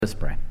Let's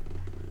pray.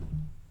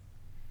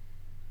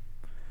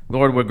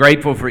 Lord, we're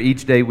grateful for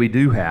each day we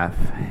do have,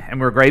 and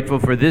we're grateful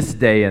for this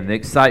day and the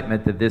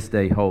excitement that this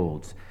day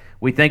holds.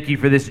 We thank you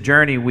for this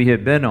journey we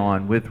have been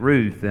on with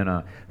Ruth in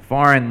a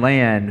foreign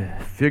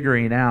land,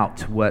 figuring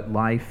out what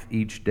life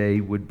each day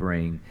would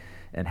bring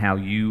and how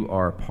you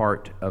are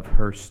part of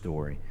her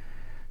story.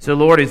 So,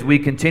 Lord, as we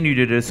continue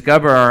to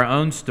discover our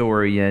own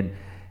story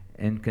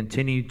and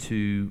continue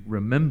to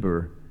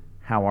remember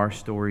how our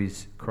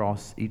stories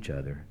cross each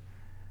other,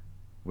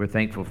 we're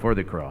thankful for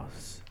the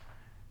cross.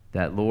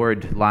 That,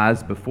 Lord,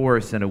 lies before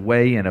us in a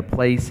way, in a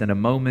place, in a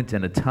moment,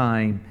 in a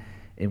time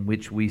in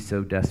which we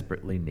so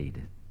desperately need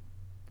it.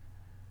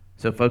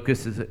 So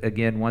focus us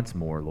again once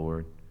more,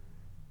 Lord.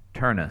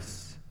 Turn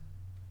us.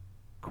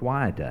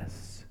 Quiet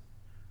us.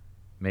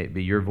 May it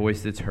be your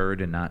voice that's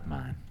heard and not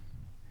mine.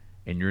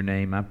 In your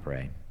name I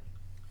pray.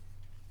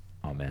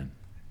 Amen.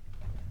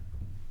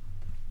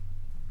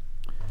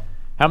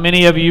 How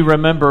many of you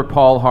remember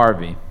Paul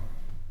Harvey?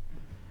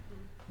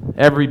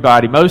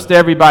 Everybody, most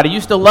everybody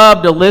used to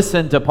love to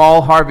listen to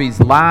Paul Harvey's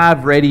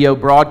live radio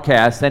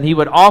broadcast, and he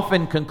would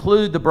often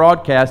conclude the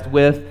broadcast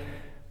with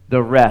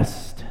the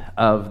rest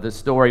of the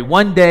story.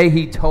 One day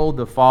he told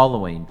the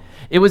following.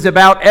 It was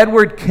about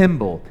Edward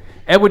Kimball.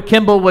 Edward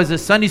Kimball was a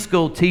Sunday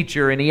school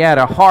teacher, and he had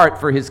a heart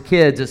for his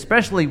kids,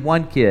 especially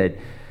one kid.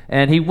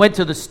 And he went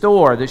to the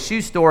store, the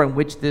shoe store in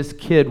which this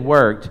kid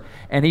worked,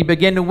 and he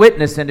began to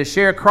witness and to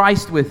share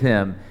Christ with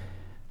him.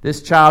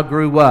 This child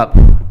grew up,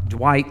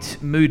 Dwight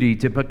Moody,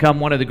 to become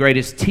one of the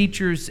greatest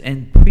teachers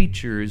and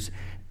preachers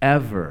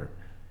ever.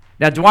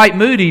 Now, Dwight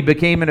Moody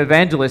became an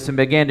evangelist and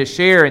began to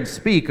share and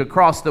speak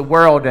across the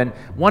world. And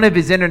one of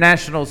his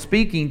international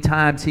speaking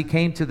times, he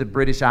came to the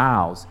British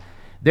Isles.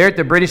 There at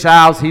the British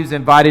Isles, he was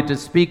invited to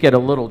speak at a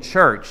little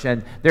church.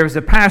 And there was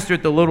a pastor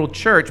at the little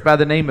church by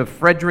the name of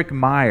Frederick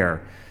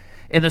Meyer.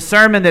 In the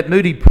sermon that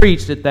Moody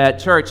preached at that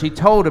church, he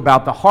told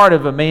about the heart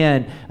of a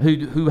man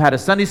who had a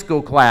Sunday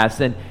school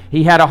class, and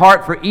he had a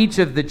heart for each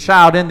of the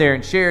child in there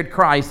and shared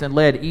Christ and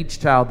led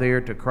each child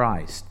there to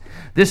Christ.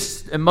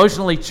 This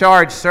emotionally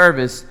charged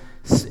service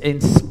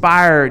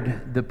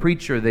inspired the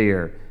preacher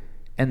there,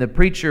 and the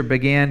preacher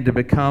began to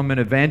become an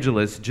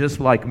evangelist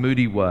just like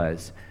Moody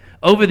was.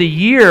 Over the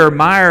year,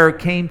 Meyer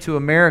came to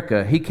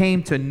America. He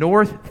came to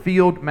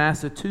Northfield,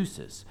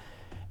 Massachusetts.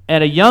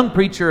 And a young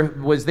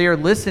preacher was there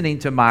listening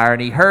to Meyer,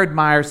 and he heard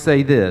Meyer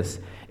say this: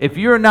 if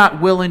you're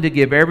not willing to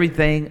give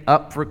everything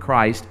up for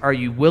Christ, are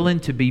you willing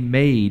to be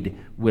made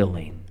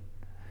willing?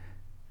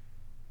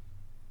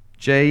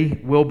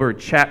 J. Wilbur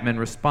Chapman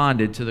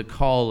responded to the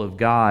call of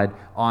God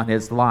on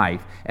his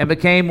life and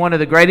became one of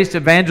the greatest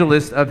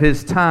evangelists of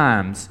his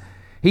times.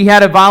 He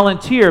had a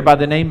volunteer by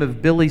the name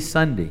of Billy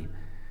Sunday.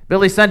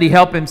 Billy Sunday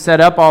helped him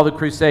set up all the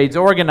crusades,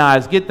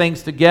 organize, get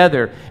things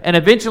together, and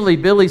eventually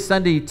Billy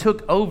Sunday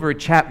took over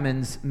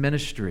Chapman's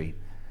ministry.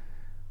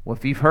 Well,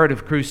 if you've heard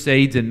of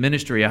crusades and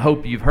ministry, I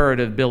hope you've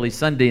heard of Billy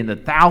Sunday and the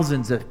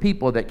thousands of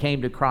people that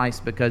came to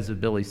Christ because of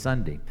Billy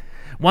Sunday.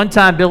 One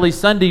time, Billy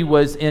Sunday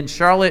was in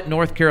Charlotte,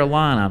 North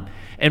Carolina,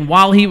 and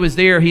while he was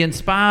there, he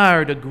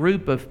inspired a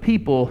group of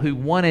people who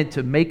wanted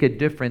to make a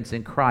difference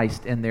in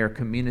Christ in their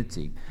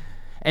community.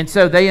 And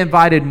so they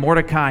invited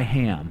Mordecai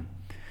Ham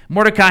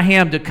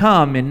to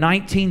come in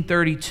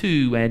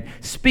 1932 and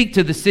speak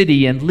to the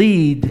city and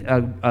lead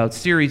a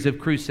series of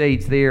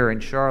crusades there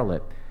in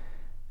Charlotte.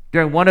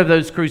 During one of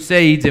those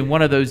crusades and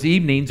one of those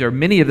evenings, or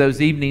many of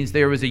those evenings,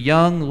 there was a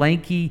young,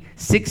 lanky,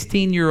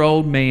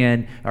 16-year-old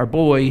man or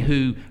boy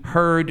who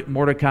heard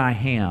Mordecai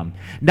Ham.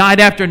 Night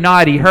after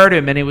night, he heard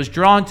him, and he was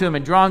drawn to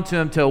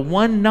him till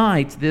one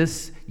night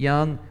this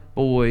young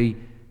boy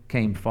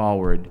came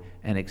forward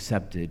and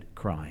accepted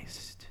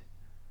Christ.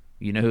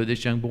 You know who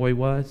this young boy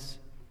was?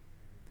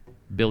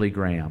 Billy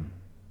Graham.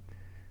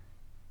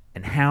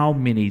 And how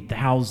many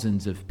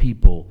thousands of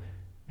people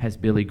has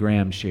Billy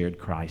Graham shared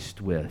Christ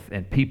with,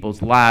 and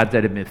people's lives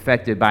that have been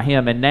affected by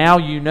him? And now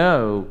you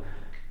know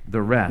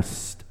the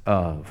rest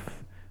of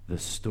the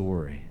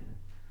story.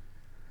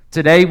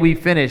 Today we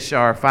finish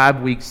our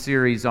 5-week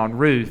series on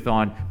Ruth,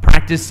 on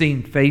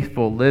practicing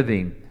faithful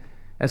living.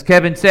 As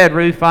Kevin said,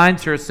 Ruth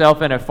finds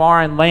herself in a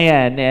foreign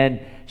land, and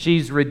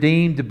she's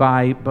redeemed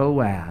by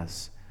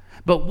Boaz.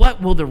 But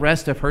what will the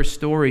rest of her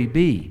story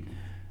be?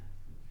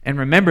 And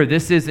remember,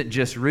 this isn't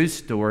just Ruth's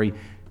story,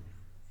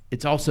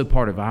 it's also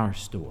part of our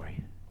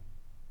story.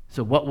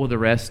 So what will the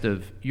rest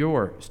of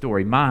your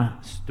story, my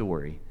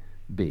story,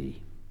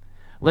 be?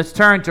 Let's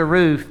turn to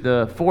Ruth,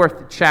 the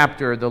 4th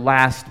chapter, the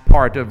last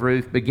part of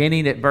Ruth,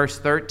 beginning at verse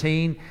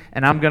 13,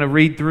 and I'm going to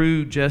read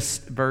through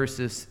just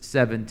verses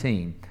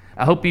 17.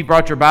 I hope you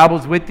brought your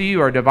Bibles with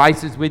you or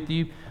devices with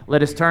you.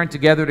 Let us turn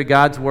together to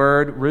God's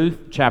Word,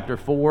 Ruth chapter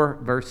 4,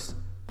 verse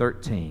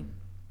 13.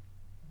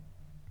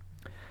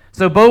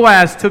 So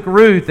Boaz took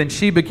Ruth, and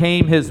she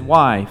became his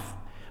wife.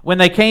 When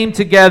they came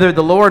together,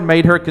 the Lord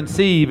made her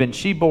conceive, and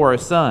she bore a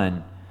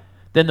son.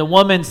 Then the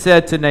woman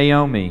said to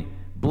Naomi,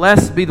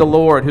 "Blessed be the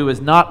Lord, who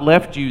has not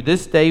left you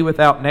this day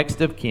without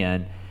next of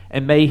kin,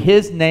 and may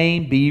his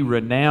name be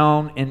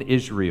renowned in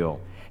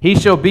Israel. He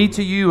shall be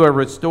to you a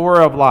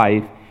restorer of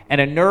life.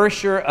 and a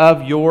nourisher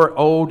of your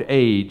old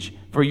age.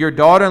 For your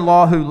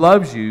daughter-in-law who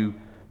loves you,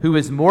 who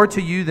is more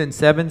to you than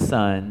 7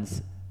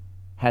 sons,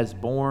 has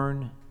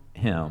borne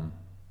him."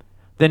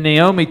 Then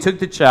Naomi took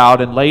the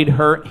child and laid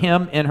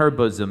him in her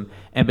bosom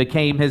and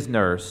became his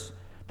nurse.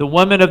 The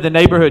women of the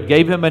neighborhood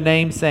gave him a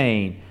name,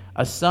 saying,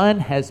 "A son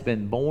has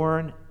been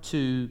born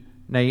to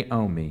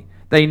Naomi."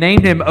 They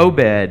named him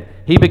Obed.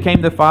 He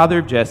became the father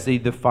of Jesse,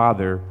 the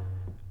father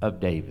of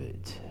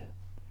David.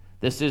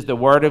 This is the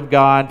word of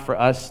God for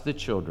us, the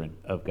children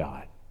of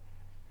God.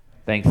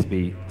 Thanks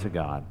be to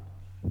God.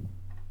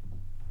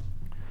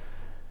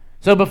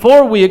 So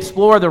before we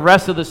explore the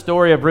rest of the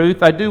story of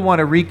Ruth, I do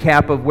want a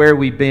recap of where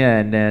we've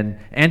been. And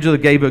Angela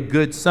gave a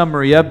good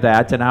summary of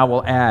that, and I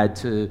will add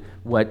to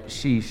what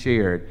she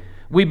shared.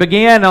 We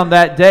began on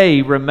that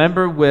day,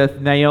 remember, with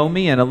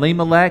Naomi and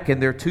Elimelech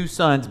and their 2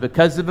 sons,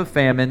 because of a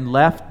famine,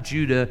 left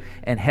Judah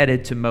and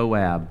headed to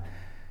Moab.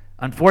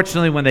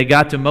 Unfortunately, when they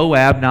got to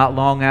Moab, not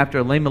long after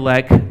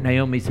Elimelech,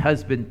 Naomi's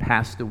husband,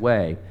 passed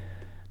away.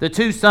 The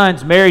 2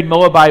 sons married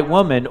Moabite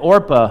women,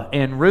 Orpah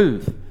and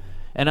Ruth.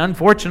 And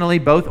unfortunately,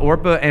 both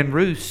Orpah and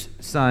Ruth's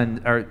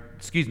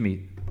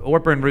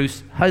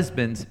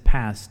husbands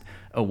passed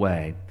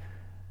away.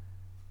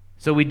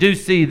 So we do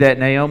see that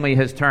Naomi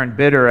has turned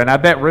bitter, and I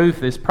bet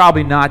Ruth is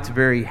probably not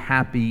very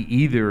happy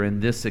either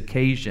in this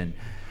occasion.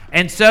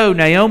 And so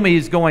Naomi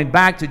is going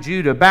back to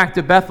Judah, back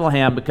to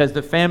Bethlehem, because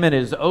the famine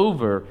is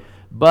over,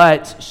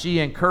 but she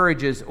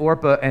encourages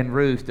Orpah and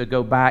Ruth to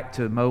go back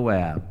to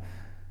Moab.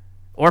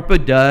 Orpah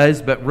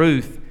does, but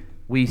Ruth,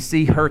 we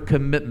see her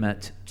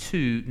commitment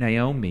to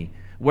Naomi.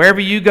 Wherever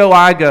you go,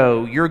 I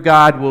go. Your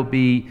God will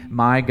be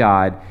my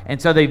God.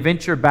 And so they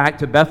venture back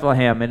to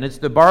Bethlehem, and it's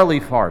the barley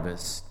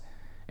harvest.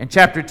 In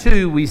chapter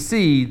 2, we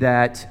see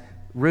that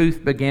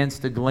Ruth begins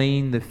to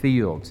glean the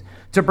fields,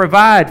 to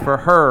provide for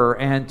her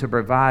and to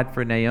provide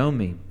for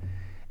Naomi.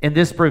 In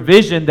this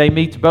provision, they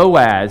meet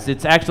Boaz.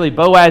 It's actually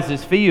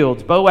Boaz's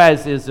fields.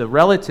 Boaz is a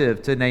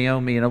relative to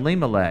Naomi and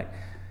Elimelech,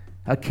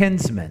 a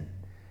kinsman.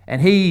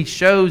 And he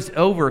shows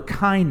over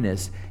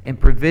kindness and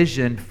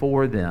provision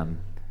for them.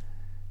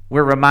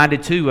 We're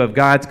reminded, too, of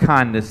God's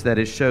kindness that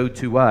is showed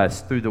to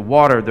us through the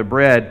water, the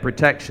bread,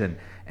 protection,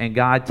 and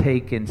God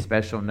taking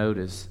special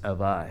notice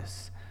of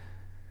us.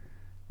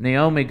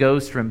 Naomi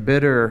goes from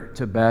bitter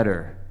to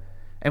better.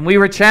 And we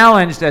were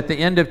challenged at the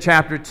end of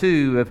chapter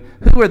 2 of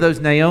who are those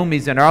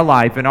Naomis in our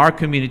life, in our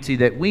community,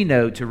 that we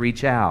know to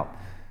reach out?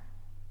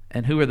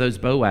 And who are those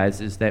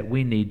Boazes that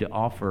we need to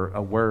offer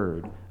a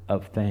word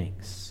of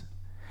thanks?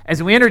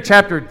 As we enter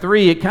chapter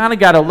 3, it kind of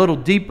got a little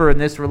deeper in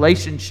this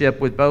relationship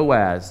with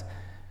Boaz.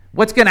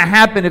 What's going to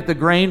happen if the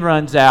grain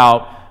runs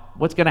out?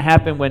 What's going to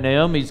happen when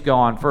Naomi's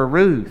gone for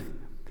Ruth?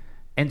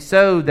 And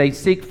so they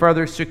seek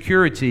further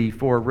security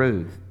for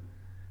Ruth.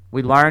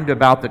 We learned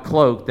about the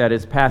cloak that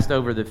is passed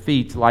over the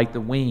feet like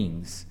the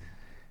wings.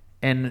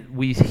 And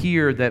we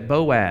hear that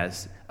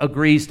Boaz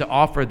agrees to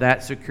offer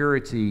that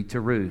security to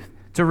Ruth,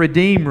 to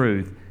redeem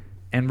Ruth.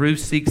 And Ruth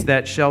seeks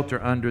that shelter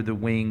under the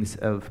wings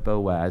of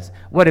Boaz.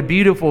 What a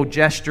beautiful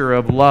gesture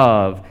of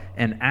love,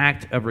 an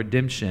act of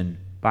redemption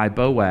by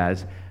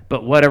Boaz.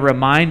 But what a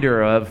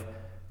reminder of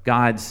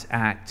God's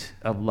act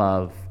of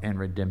love and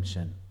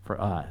redemption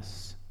for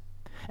us.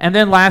 And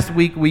then last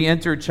week we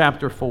entered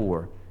chapter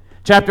 4.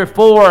 Chapter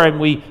 4, and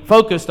we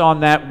focused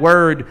on that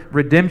word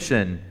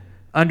redemption,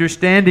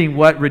 understanding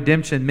what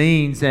redemption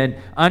means, and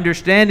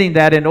understanding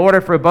that in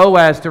order for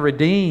Boaz to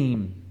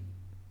redeem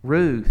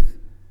Ruth,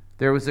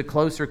 there was a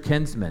closer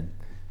kinsman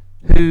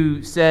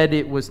who said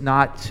it was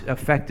not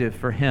effective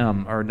for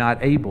him or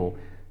not able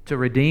to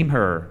redeem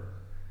her.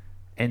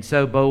 And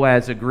so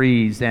Boaz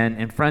agrees, and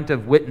in front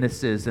of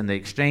witnesses and the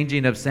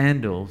exchanging of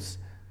sandals,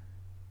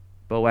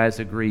 Boaz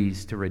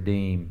agrees to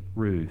redeem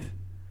Ruth.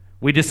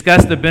 We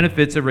discussed the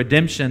benefits of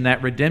redemption,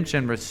 that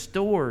redemption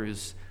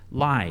restores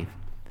life,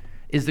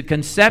 is the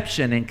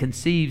conception and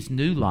conceives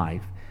new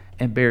life,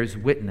 and bears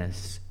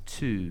witness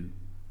to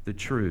the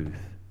truth.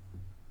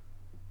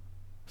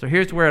 So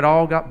here's where it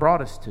all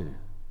brought us to.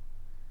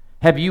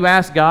 Have you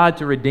asked God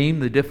to redeem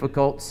the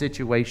difficult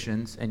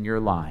situations in your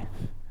life?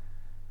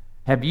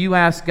 Have you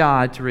asked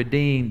God to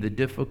redeem the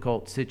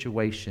difficult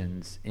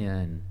situations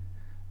in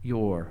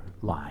your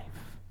life?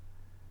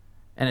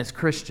 And as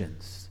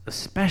Christians,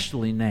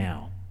 especially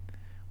now,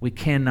 we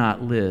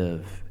cannot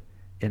live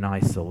in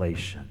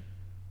isolation.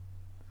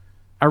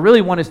 I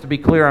really want us to be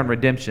clear on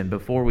redemption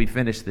before we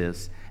finish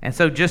this. And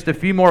so just a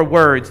few more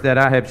words that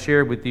I have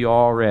shared with you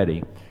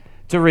already.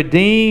 To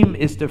redeem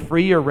is to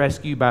free or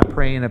rescue by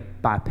paying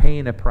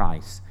a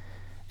price.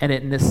 And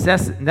it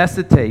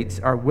necessitates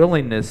our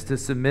willingness to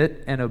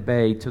submit and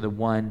obey to the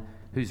one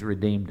who's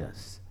redeemed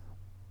us.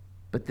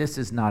 But this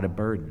is not a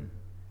burden.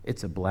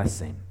 It's a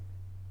blessing.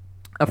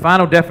 A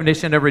final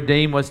definition of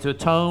redeem was to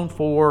atone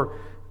for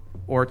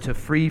or to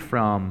free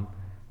from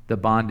the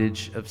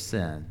bondage of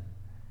sin.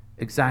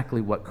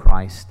 Exactly what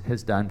Christ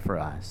has done for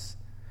us.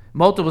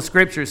 Multiple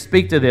scriptures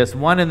speak to this,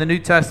 one in the New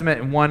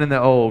Testament and one in the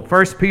Old.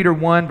 1 Peter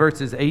 1,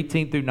 verses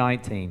 18 through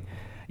 19.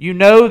 You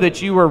know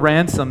that you were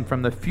ransomed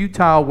from the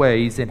futile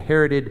ways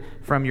inherited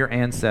from your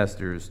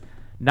ancestors,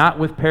 not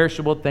with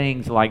perishable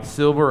things like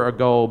silver or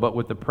gold, but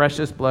with the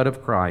precious blood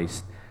of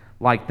Christ,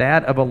 like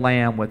that of a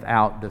lamb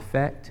without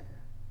defect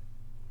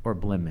or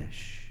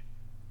blemish.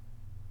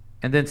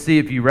 And then see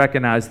if you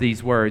recognize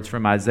these words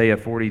from Isaiah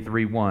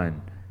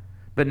 43:1.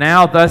 But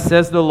now thus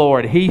says the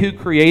Lord, He who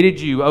created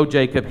you, O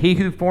Jacob, He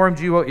who formed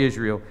you, O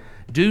Israel,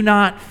 do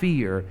not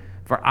fear,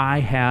 for I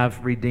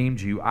have redeemed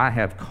you. I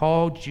have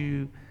called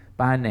you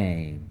by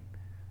name.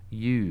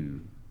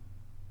 You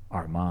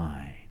are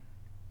mine.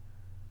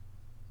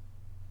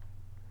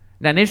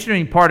 Now, an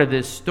interesting part of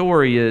this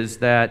story is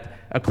that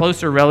a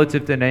closer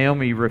relative to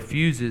Naomi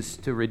refuses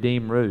to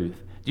redeem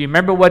Ruth. Do you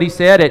remember what he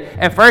said?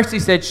 At first he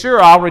said, sure,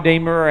 I'll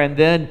redeem her. And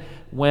then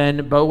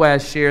when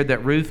Boaz shared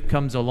that Ruth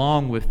comes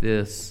along with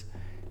this,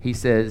 he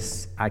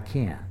says, I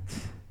can't.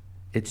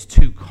 It's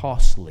too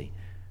costly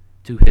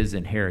to his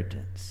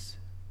inheritance.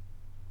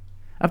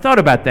 I've thought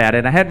about that,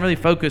 and I hadn't really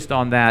focused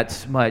on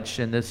that much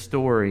in this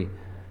story.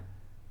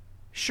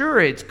 Sure,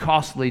 it's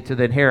costly to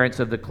the inheritance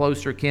of the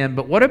closer kin,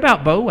 but what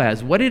about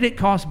Boaz? What did it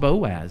cost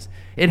Boaz?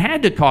 It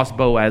had to cost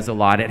Boaz a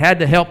lot. It had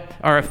to help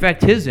or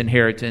affect his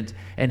inheritance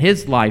and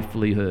his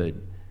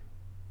livelihood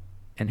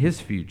and his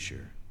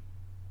future.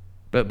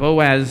 But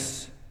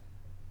Boaz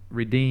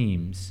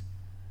redeems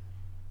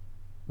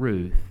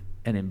Ruth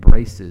and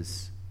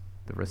embraces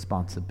the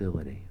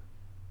responsibility.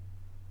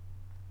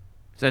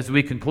 So as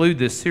we conclude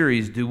this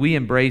series, do we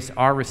embrace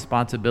our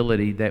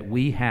responsibility that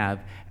we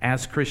have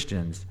as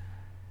Christians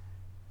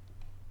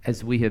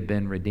as we have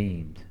been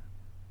redeemed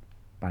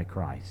by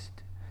Christ?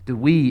 Do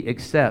we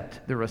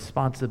accept the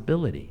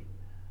responsibility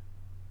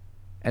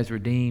as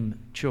redeemed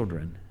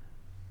children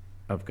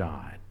of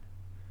God?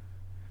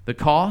 The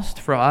cost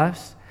for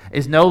us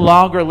is no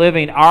longer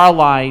living our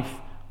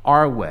life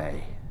our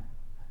way,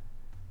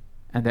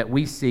 and that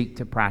we seek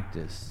to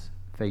practice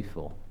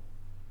faithful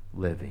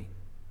living.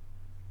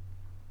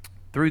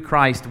 Through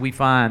Christ, we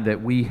find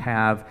that we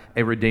have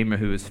a Redeemer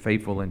who is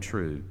faithful and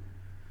true.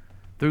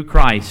 Through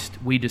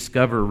Christ, we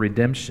discover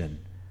redemption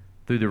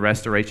through the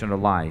restoration of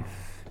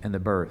life and the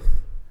birth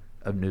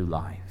of new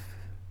life.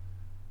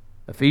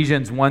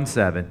 Ephesians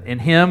 1:7, in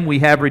Him we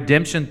have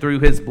redemption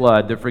through His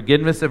blood, the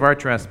forgiveness of our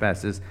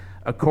trespasses,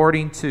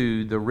 according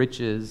to the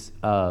riches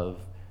of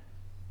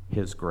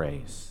His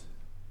grace.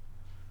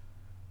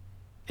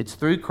 It's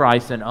through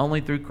Christ and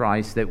only through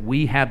Christ that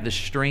we have the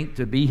strength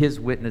to be His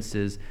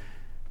witnesses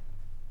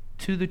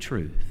to the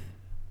truth,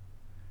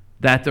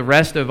 that the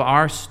rest of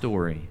our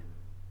story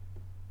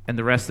and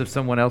the rest of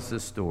someone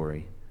else's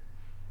story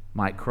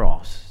might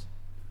cross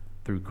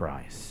through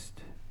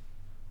Christ.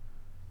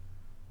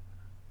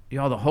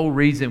 Y'all, the whole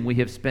reason we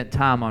have spent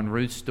time on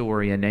Ruth's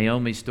story and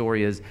Naomi's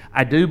story is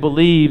I do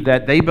believe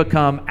that they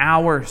become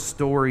our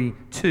story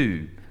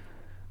too.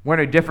 We're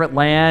in a different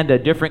land, a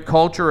different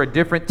culture, a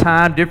different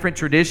time, different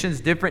traditions,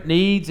 different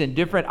needs, and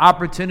different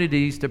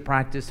opportunities to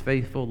practice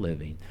faithful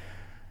living.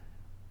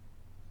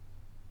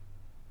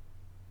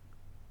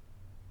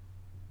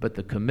 But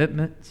the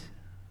commitment,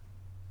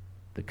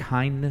 the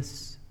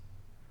kindness,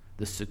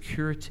 the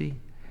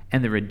security,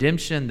 and the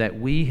redemption that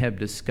we have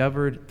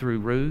discovered through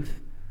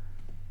Ruth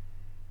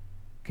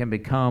can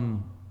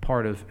become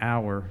part of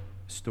our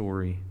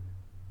story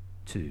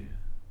too.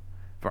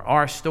 For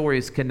our story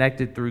is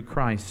connected through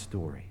Christ's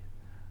story.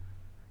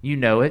 You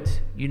know it.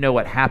 You know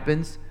what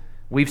happens.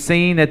 We've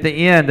seen at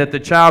the end that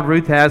the child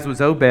Ruth has was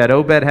Obed.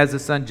 Obed has a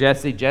son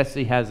Jesse.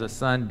 Jesse has a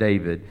son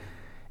David.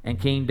 And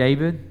King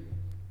David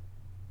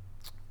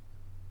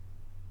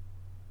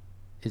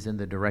is in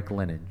the direct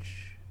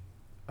lineage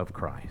of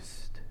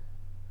Christ.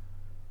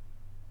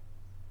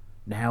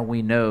 Now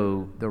we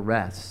know the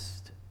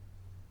rest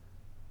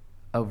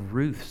of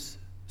Ruth's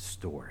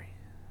story.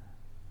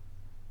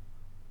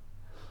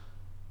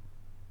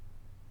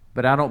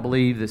 But I don't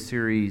believe the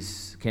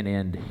series can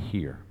end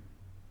here.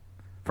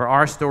 For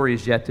our story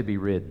is yet to be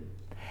written.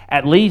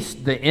 At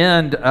least the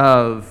end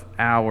of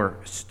our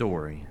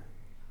story.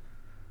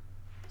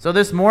 So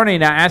this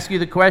morning I ask you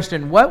the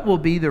question, what will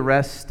be the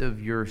rest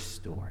of your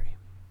story?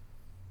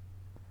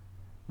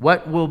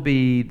 What will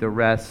be the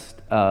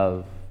rest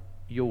of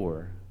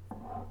your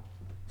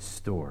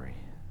story?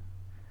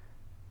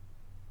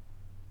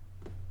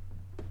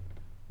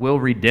 Will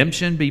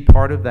redemption be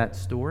part of that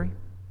story?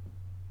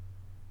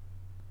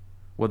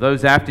 Will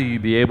those after you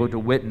be able to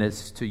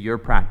witness to your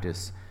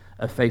practice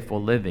of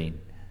faithful living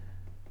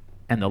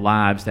and the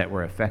lives that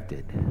were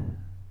affected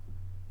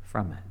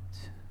from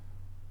it?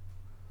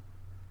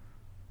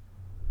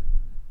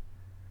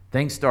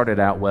 Things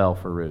started out well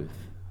for Ruth,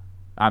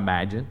 I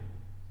imagine.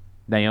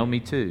 Naomi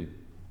too.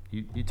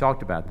 You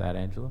talked about that,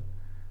 Angela.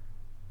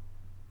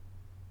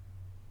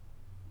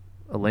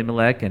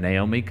 Elimelech and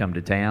Naomi come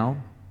to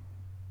town.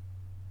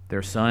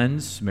 Their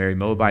sons marry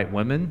Moabite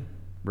women.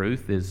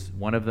 Ruth is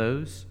one of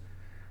those.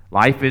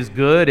 Life is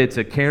good. It's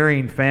a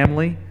caring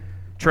family.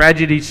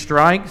 Tragedy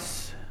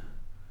strikes.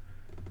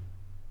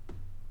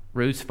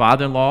 Ruth's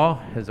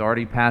father-in-law has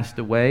already passed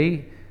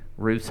away.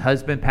 Ruth's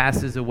husband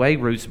passes away.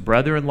 Ruth's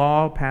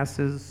brother-in-law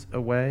passes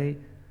away.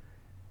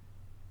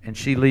 and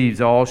she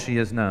leaves all she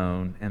has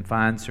known and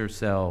finds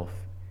herself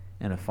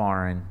in a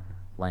foreign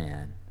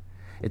land.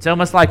 It's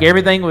almost like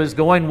everything was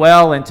going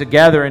well and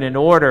together and in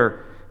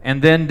order,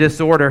 and then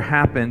disorder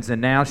happens,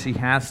 and now she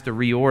has to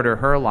reorder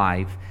her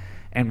life,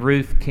 and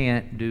Ruth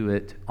can't do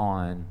it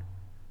on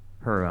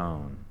her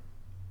own.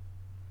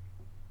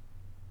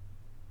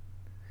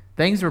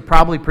 Things were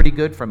probably pretty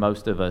good for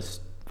most of us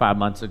 5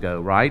 months ago,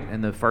 right?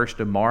 In the 1st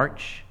of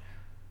March.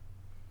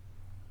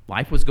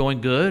 Life was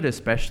going good,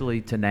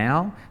 especially to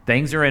now.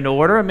 Things are in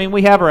order. I mean,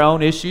 we have our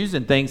own issues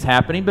and things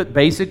happening, but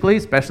basically,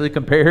 especially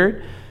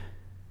compared,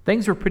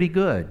 things were pretty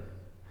good.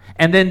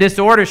 And then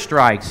disorder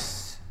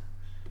strikes,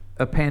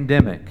 a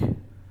pandemic,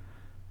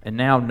 and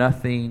now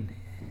nothing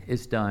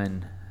is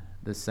done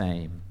the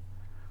same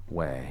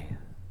way.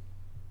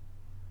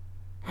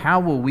 How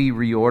will we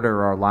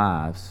reorder our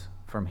lives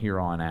from here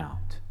on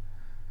out?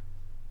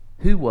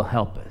 Who will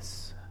help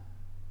us?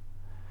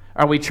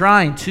 Are we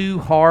trying too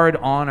hard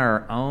on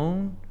our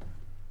own?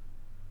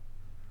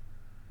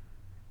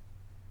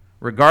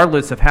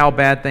 Regardless of how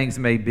bad things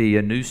may be,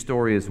 a new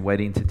story is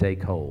waiting to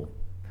take hold.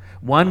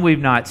 One we've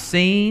not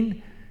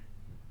seen,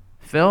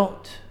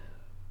 felt,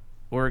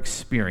 or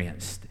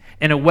experienced.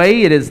 In a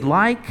way, it is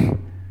like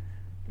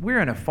we're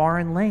in a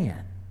foreign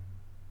land.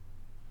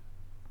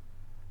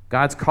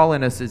 God's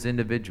calling us as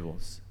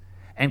individuals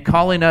and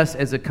calling us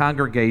as a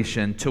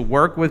congregation to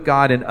work with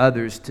God and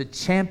others to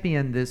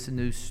champion this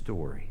new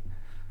story.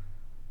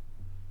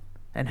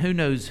 And who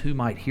knows who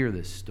might hear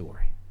this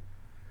story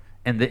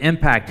and the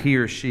impact he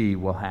or she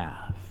will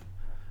have.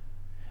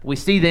 We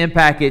see the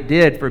impact it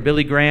did for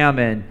Billy Graham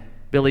and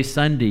Billy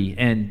Sunday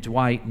and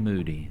Dwight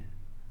Moody.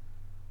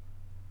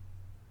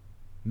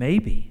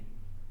 Maybe,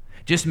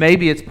 just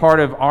maybe it's part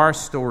of our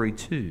story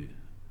too.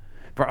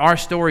 For our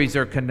stories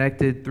are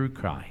connected through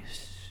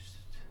Christ.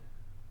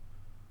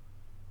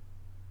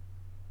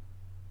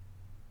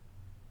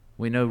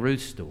 We know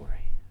Ruth's story.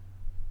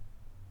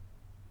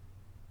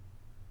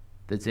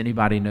 Does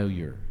anybody know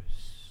yours?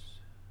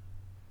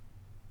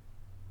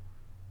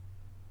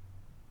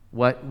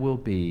 What will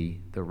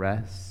be the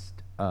rest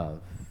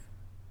of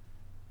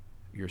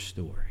your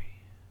story?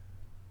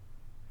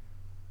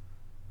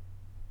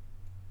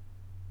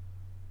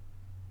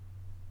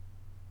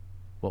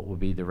 What will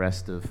be the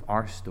rest of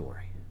our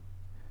story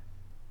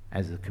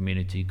as a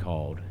community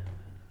called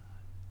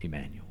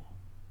Emmanuel?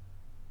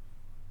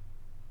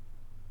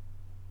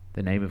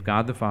 The name of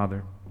God the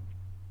Father,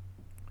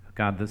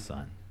 God the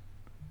Son,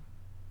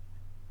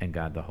 and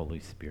God the Holy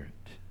Spirit.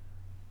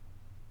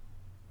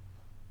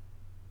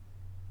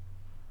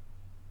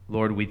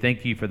 Lord, we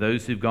thank you for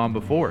those who've gone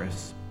before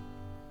us,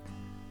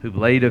 who've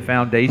laid a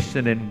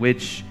foundation in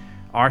which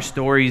our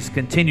stories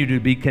continue to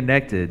be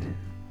connected.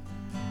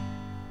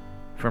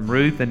 From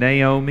Ruth and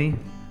Naomi,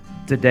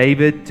 to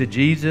David, to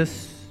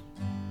Jesus,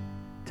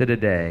 to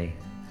today.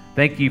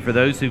 Thank you for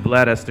those who've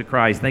led us to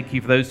Christ. Thank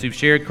you for those who've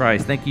shared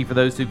Christ. Thank you for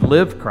those who've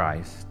lived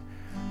Christ.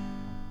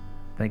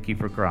 Thank you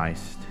for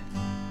Christ,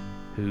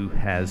 who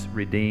has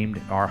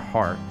redeemed our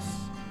hearts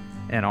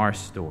and our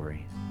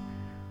story.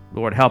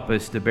 Lord, help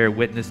us to bear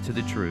witness to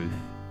the truth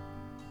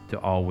to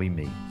all we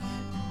meet.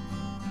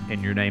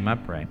 In your name I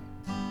pray.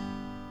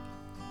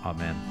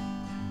 Amen.